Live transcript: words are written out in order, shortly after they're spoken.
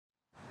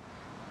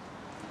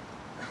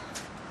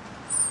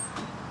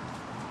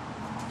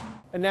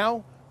And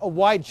now, a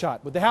wide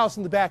shot with the house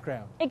in the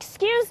background.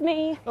 Excuse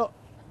me. Oh,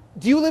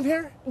 do you live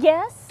here?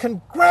 Yes?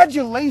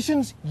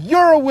 Congratulations,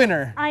 you're a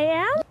winner. I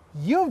am?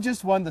 You've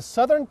just won the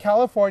Southern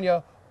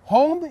California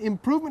Home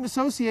Improvement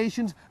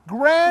Association's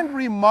Grand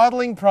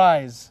Remodeling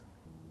Prize.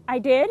 I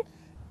did?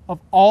 Of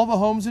all the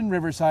homes in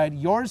Riverside,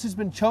 yours has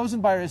been chosen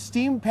by our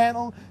esteemed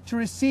panel to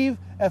receive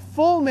a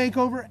full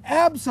makeover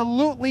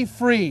absolutely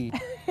free.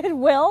 It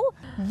will?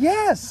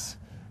 Yes.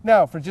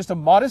 Now, for just a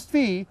modest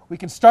fee, we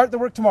can start the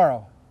work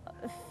tomorrow.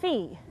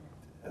 Fee.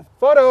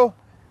 Photo.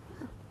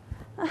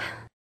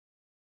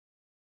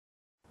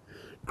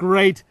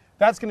 Great.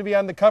 That's going to be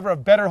on the cover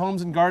of Better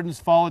Homes and Gardens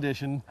Fall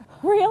Edition.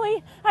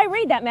 Really? I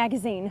read that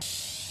magazine.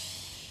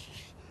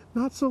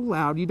 Not so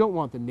loud. You don't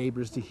want the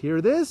neighbors to hear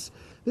this.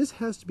 This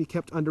has to be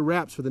kept under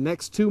wraps for the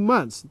next 2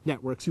 months.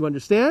 Networks, you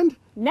understand?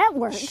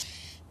 Network?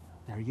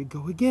 There you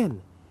go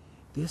again.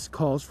 This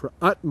calls for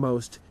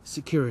utmost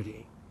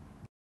security.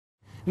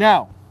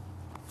 Now,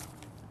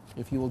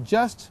 if you will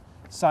just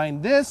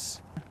sign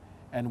this,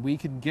 and we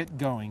can get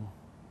going.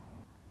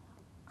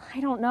 I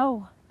don't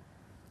know.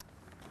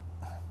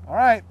 All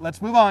right,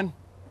 let's move on.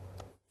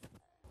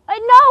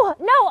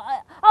 No,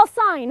 I'll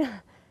sign.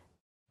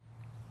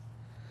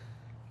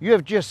 You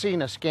have just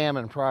seen a scam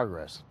in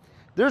progress.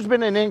 There's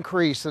been an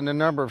increase in the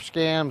number of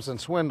scams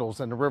and swindles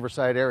in the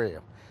Riverside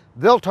area.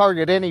 They'll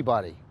target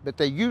anybody, but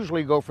they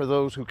usually go for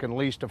those who can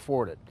least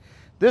afford it.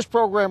 This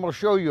program will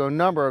show you a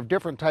number of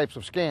different types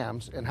of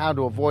scams and how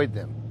to avoid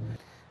them.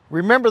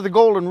 Remember the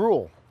golden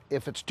rule.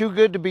 If it's too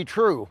good to be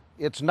true,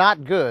 it's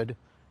not good,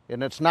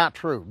 and it's not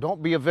true.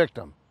 Don't be a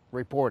victim.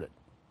 Report it.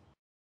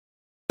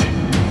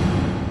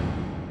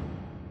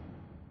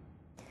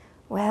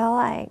 Well,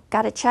 I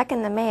got a check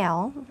in the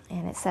mail,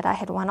 and it said I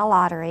had won a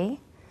lottery.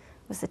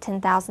 It was a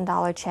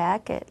 $10,000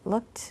 check. It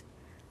looked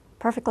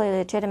perfectly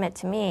legitimate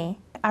to me.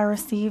 I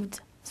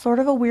received sort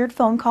of a weird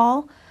phone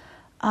call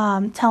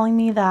telling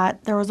me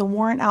that there was a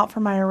warrant out for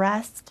my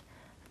arrest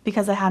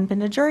because I hadn't been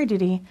to jury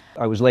duty.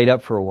 I was laid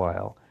up for a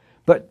while,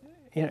 but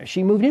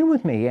she moved in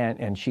with me,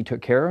 and she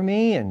took care of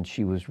me, and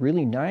she was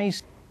really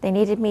nice. They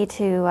needed me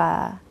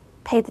to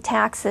pay the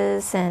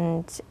taxes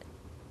and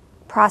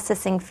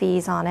processing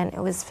fees on it.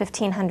 It was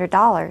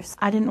 $1,500.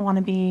 I didn't want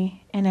to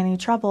be in any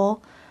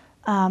trouble.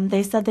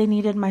 They said they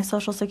needed my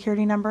social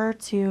security number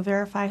to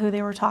verify who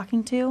they were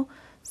talking to,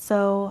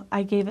 so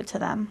I gave it to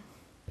them.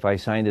 If I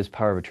signed this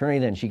power of attorney,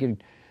 then she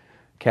could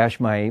cash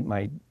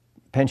my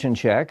pension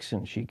checks,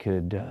 and she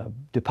could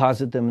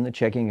deposit them in the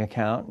checking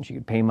account, and she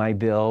could pay my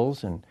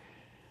bills, and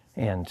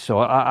so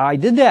I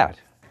did that.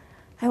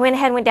 I went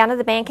ahead and went down to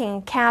the bank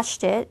and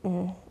cashed it,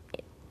 and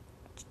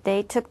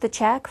they took the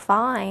check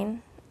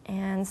fine.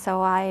 And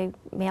so I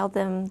mailed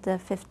them the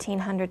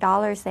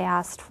 $1,500 they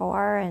asked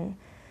for, and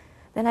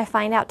then I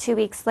find out 2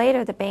 weeks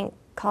later the bank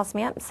calls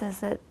me up and says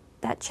that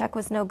that check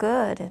was no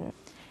good.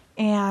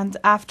 And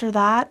after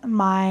that,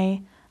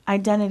 my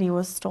identity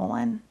was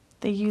stolen.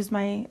 They used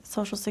my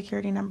social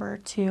security number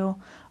to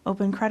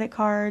open credit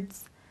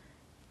cards,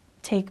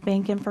 take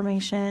bank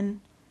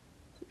information,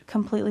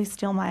 completely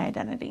steal my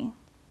identity.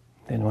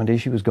 Then one day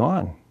she was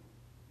gone,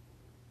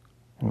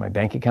 and my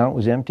bank account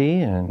was empty,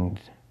 and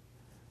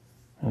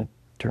it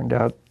turned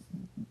out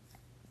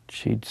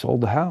she'd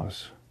sold the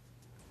house.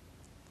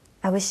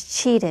 I was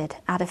cheated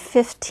out of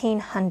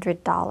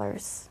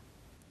 $1,500.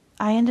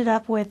 I ended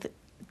up with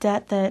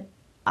debt that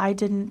I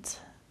didn't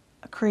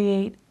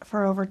create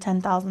for over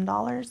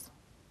 $10,000.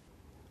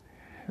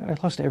 I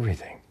lost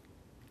everything.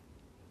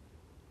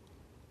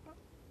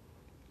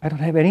 I don't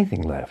have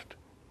anything left.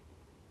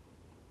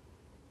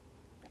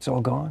 It's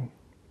all gone.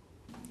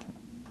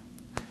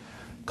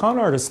 Con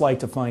artists like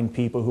to find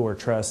people who are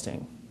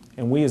trusting,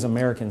 and we as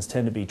Americans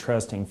tend to be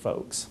trusting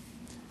folks.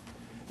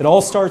 It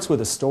all starts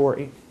with a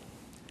story,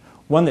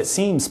 one that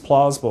seems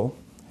plausible,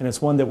 and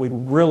it's one that we'd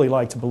really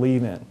like to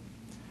believe in.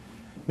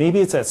 Maybe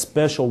it's that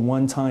special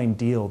one-time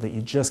deal that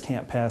you just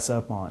can't pass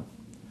up on.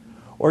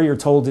 Or you're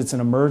told it's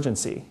an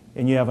emergency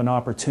and you have an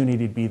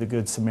opportunity to be the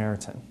Good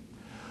Samaritan.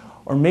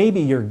 Or maybe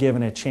you're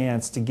given a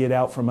chance to get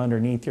out from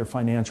underneath your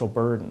financial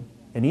burden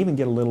and even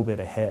get a little bit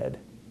ahead.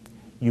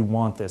 You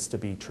want this to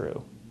be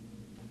true.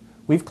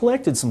 We've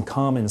collected some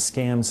common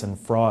scams and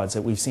frauds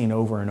that we've seen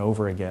over and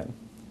over again.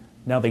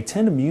 Now they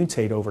tend to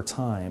mutate over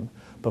time,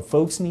 but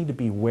folks need to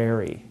be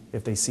wary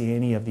if they see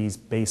any of these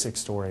basic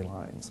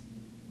storylines.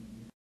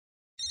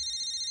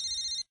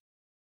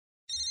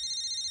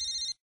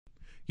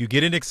 You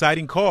get an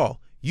exciting call.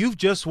 You've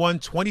just won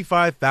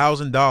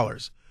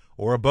 $25,000,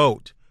 or a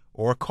boat,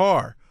 or a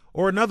car,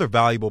 or another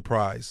valuable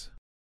prize.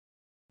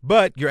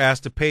 But you're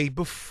asked to pay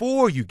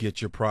before you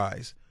get your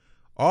prize.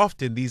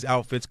 Often these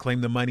outfits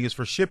claim the money is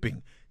for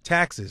shipping,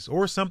 taxes,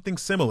 or something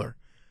similar.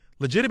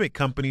 Legitimate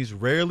companies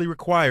rarely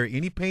require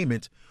any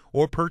payment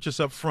or purchase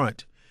up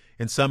front.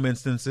 In some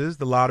instances,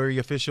 the lottery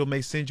official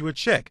may send you a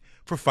check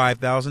for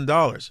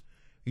 $5,000.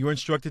 You're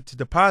instructed to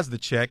deposit the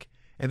check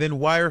and then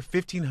wire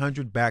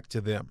 $1,500 back to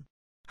them.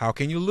 How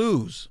can you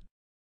lose?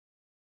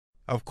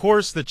 Of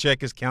course, the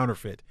check is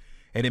counterfeit,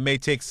 and it may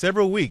take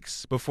several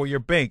weeks before your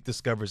bank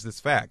discovers this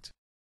fact.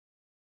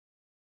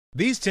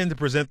 These tend to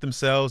present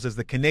themselves as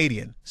the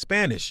Canadian,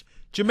 Spanish,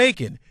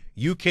 Jamaican,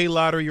 UK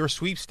lottery, or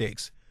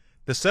sweepstakes.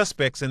 The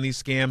suspects in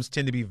these scams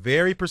tend to be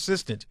very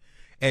persistent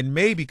and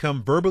may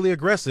become verbally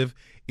aggressive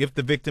if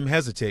the victim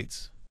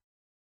hesitates.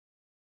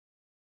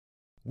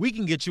 We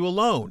can get you a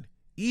loan,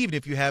 even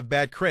if you have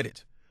bad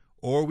credit,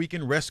 or we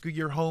can rescue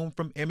your home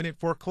from imminent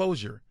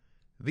foreclosure.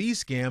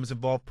 These scams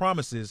involve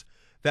promises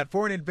that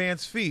for an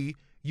advance fee,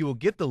 you will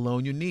get the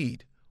loan you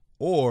need,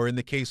 or in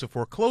the case of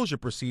foreclosure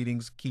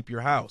proceedings, keep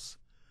your house.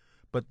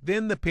 But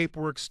then the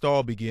paperwork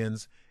stall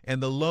begins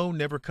and the loan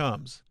never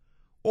comes,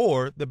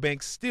 or the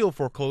bank still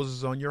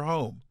forecloses on your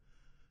home.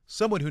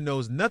 Someone who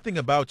knows nothing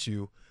about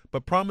you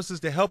but promises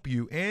to help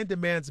you and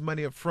demands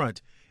money up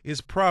front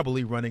is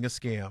probably running a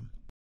scam.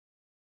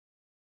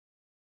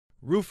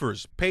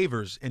 Roofers,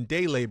 pavers, and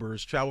day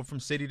laborers travel from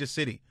city to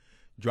city,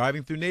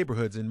 driving through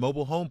neighborhoods and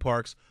mobile home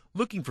parks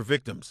looking for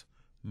victims,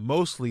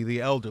 mostly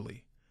the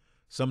elderly.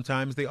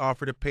 Sometimes they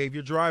offer to pave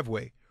your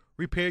driveway,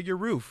 repair your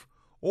roof,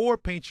 or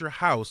paint your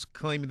house,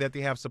 claiming that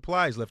they have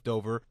supplies left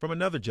over from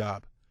another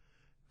job.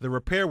 The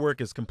repair work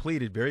is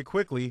completed very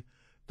quickly,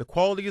 the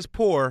quality is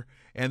poor,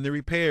 and the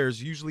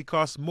repairs usually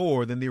cost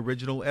more than the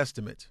original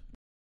estimate.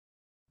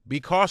 Be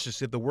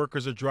cautious if the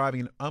workers are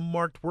driving an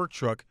unmarked work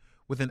truck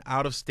with an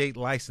out-of-state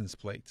license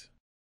plate.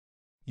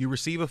 You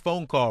receive a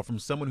phone call from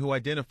someone who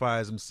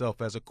identifies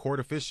himself as a court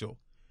official.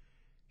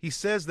 He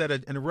says that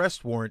an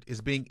arrest warrant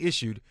is being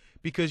issued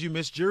because you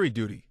missed jury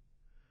duty.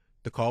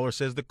 The caller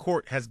says the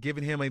court has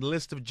given him a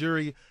list of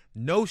jury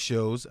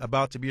no-shows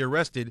about to be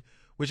arrested,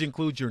 which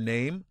includes your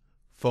name,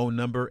 phone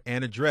number,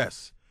 and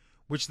address,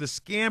 which the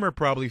scammer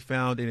probably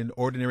found in an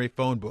ordinary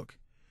phone book.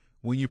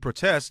 When you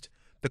protest,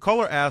 the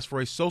caller asks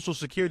for a social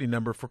security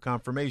number for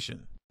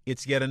confirmation.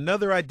 It's yet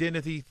another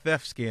identity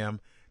theft scam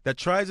that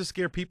tries to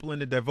scare people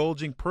into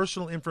divulging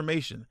personal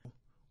information.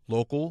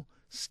 Local,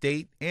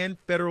 state, and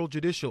federal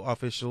judicial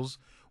officials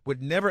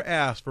would never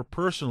ask for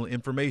personal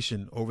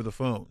information over the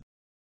phone.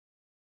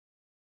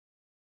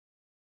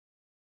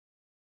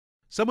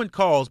 Someone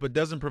calls but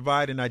doesn't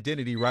provide an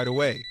identity right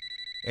away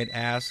and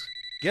asks,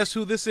 "Guess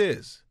who this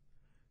is?"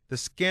 The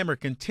scammer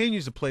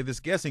continues to play this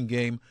guessing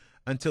game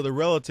until the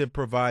relative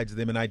provides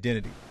them an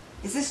identity.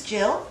 Is this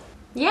Jill?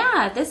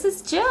 Yeah, this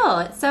is Jill.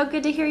 It's so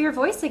good to hear your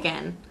voice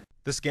again.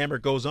 The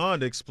scammer goes on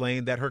to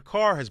explain that her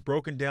car has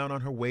broken down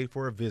on her way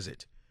for a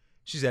visit.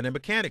 She's at a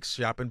mechanic's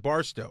shop in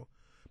Barstow,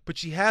 but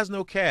she has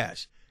no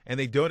cash and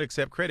they don't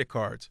accept credit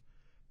cards.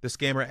 The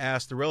scammer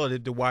asks the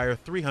relative to wire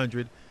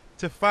 $300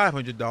 to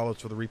 $500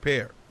 for the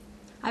repair.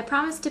 I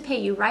promise to pay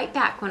you right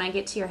back when I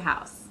get to your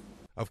house.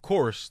 Of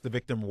course, the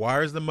victim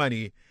wires the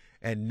money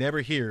and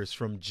never hears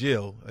from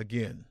Jill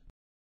again.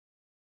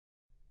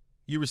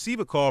 You receive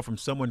a call from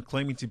someone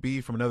claiming to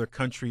be from another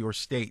country or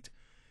state.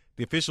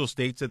 The official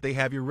states that they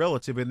have your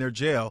relative in their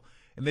jail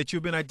and that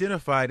you've been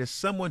identified as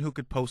someone who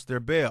could post their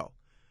bail.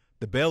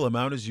 The bail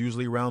amount is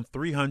usually around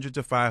 $300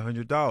 to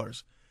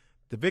 $500.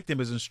 The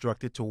victim is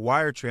instructed to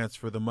wire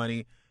transfer the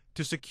money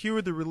to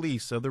secure the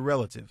release of the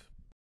relative.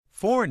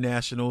 Foreign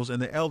nationals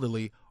and the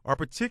elderly are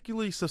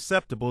particularly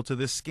susceptible to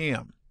this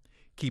scam.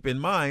 Keep in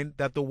mind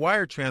that the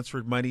wire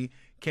transferred money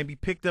can be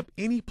picked up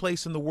any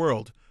place in the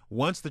world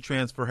once the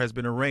transfer has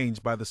been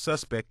arranged by the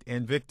suspect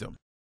and victim.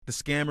 The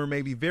scammer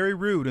may be very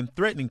rude and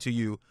threatening to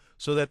you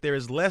so that there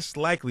is less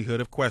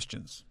likelihood of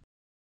questions.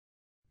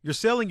 You're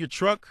selling your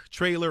truck,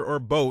 trailer, or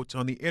boat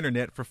on the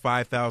internet for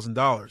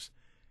 $5,000.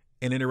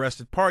 An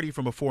interested party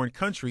from a foreign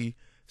country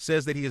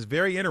says that he is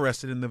very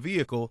interested in the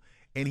vehicle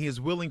and he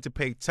is willing to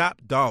pay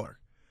top dollar.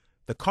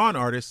 The con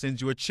artist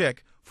sends you a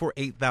check for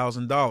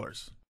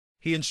 $8,000.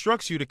 He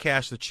instructs you to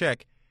cash the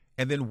check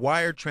and then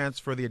wire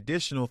transfer the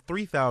additional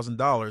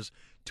 $3,000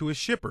 to a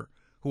shipper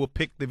who will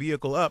pick the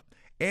vehicle up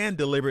and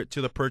deliver it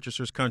to the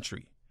purchaser's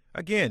country.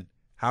 Again,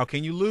 how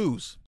can you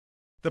lose?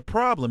 The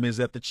problem is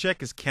that the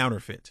check is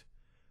counterfeit.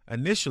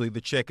 Initially,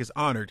 the check is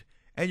honored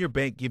and your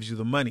bank gives you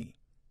the money.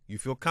 You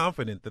feel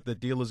confident that the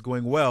deal is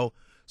going well,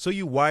 so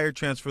you wire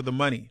transfer the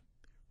money.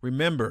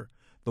 Remember,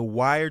 the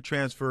wire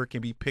transfer can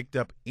be picked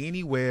up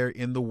anywhere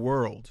in the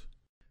world.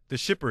 The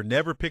shipper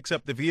never picks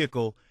up the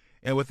vehicle,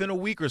 and within a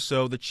week or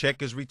so, the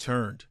check is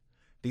returned.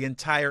 The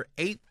entire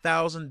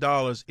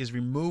 $8,000 is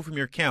removed from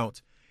your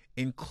account,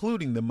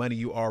 including the money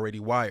you already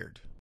wired.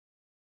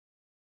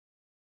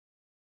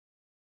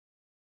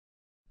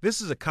 This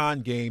is a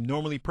con game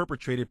normally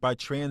perpetrated by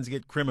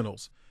transient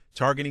criminals,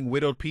 targeting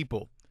widowed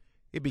people.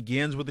 It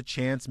begins with a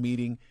chance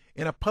meeting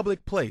in a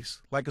public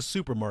place, like a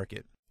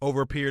supermarket.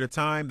 Over a period of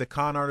time, the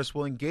con artist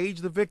will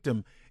engage the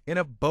victim in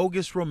a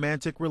bogus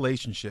romantic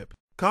relationship.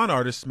 Con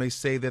artists may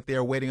say that they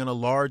are waiting on a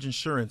large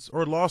insurance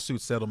or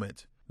lawsuit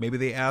settlement. Maybe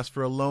they ask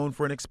for a loan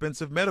for an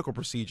expensive medical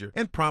procedure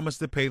and promise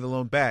to pay the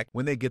loan back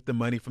when they get the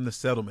money from the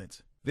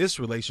settlement. This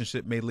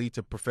relationship may lead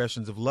to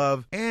professions of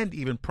love and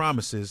even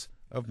promises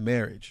of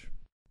marriage.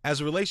 As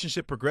the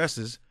relationship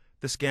progresses,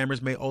 the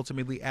scammers may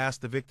ultimately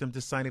ask the victim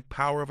to sign a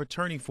power of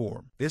attorney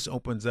form. This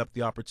opens up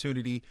the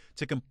opportunity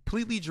to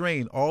completely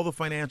drain all the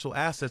financial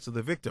assets of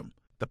the victim.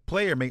 The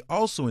player may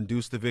also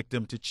induce the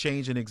victim to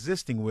change an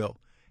existing will,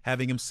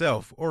 having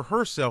himself or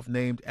herself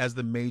named as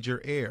the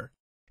major heir.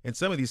 In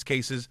some of these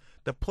cases,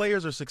 the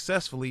players are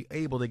successfully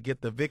able to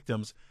get the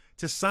victims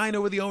to sign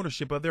over the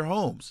ownership of their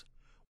homes.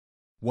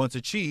 Once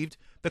achieved,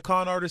 the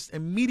con artist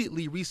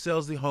immediately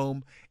resells the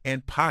home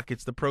and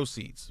pockets the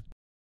proceeds.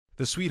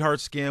 The sweetheart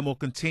scam will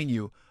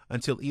continue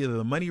until either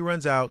the money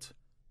runs out,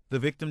 the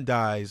victim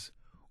dies,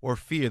 or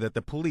fear that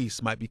the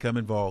police might become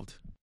involved.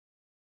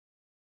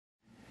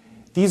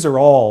 These are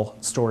all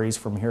stories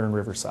from here in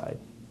Riverside.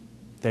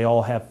 They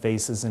all have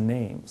faces and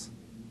names.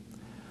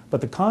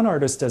 But the con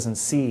artist doesn't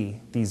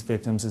see these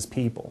victims as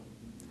people.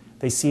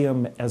 They see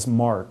them as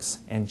marks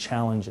and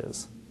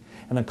challenges.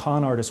 And the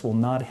con artist will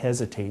not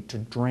hesitate to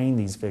drain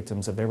these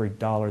victims of every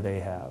dollar they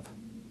have.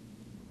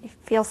 You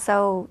feel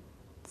so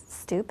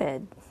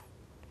stupid.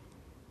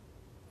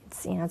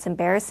 It's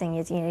embarrassing.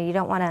 You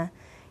don't want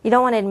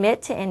to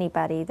admit to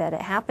anybody that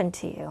it happened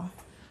to you.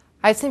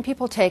 I've seen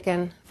people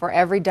taken for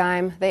every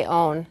dime they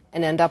own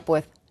and end up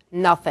with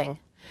nothing.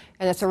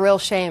 And it's a real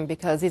shame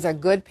because these are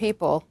good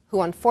people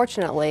who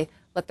unfortunately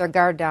let their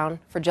guard down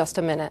for just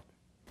a minute.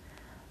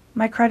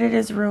 My credit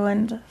is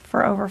ruined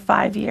for over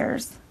 5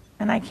 years,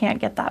 and I can't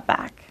get that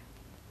back.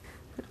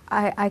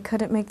 I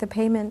couldn't make the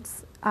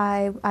payments.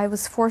 I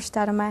was forced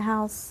out of my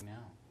house.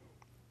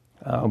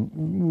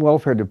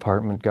 Welfare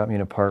department got me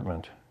an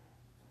apartment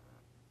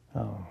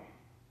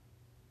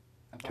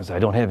because I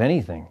don't have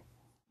anything.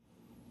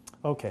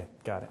 Okay,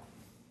 got it.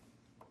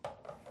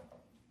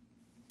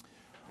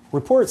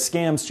 Report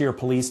scams to your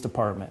police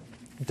department.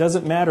 It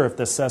doesn't matter if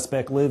the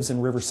suspect lives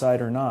in Riverside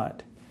or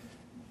not.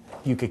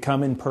 You could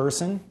come in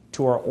person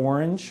to our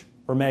Orange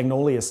or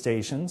Magnolia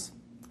stations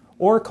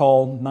or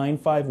call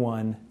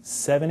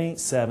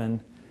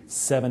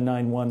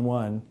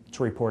 951-787-7911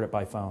 to report it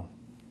by phone.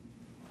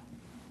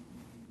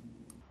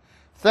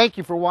 Thank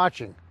you for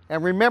watching.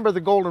 And remember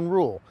the golden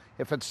rule.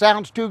 If it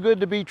sounds too good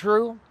to be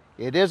true,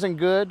 it isn't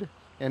good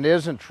and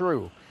isn't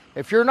true.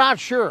 If you're not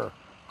sure,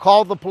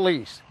 call the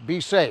police.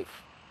 Be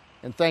safe.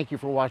 And thank you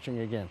for watching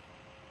again.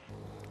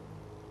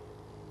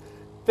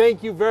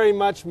 Thank you very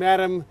much,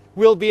 madam.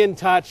 We'll be in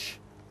touch.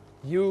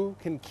 You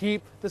can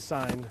keep the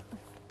sign.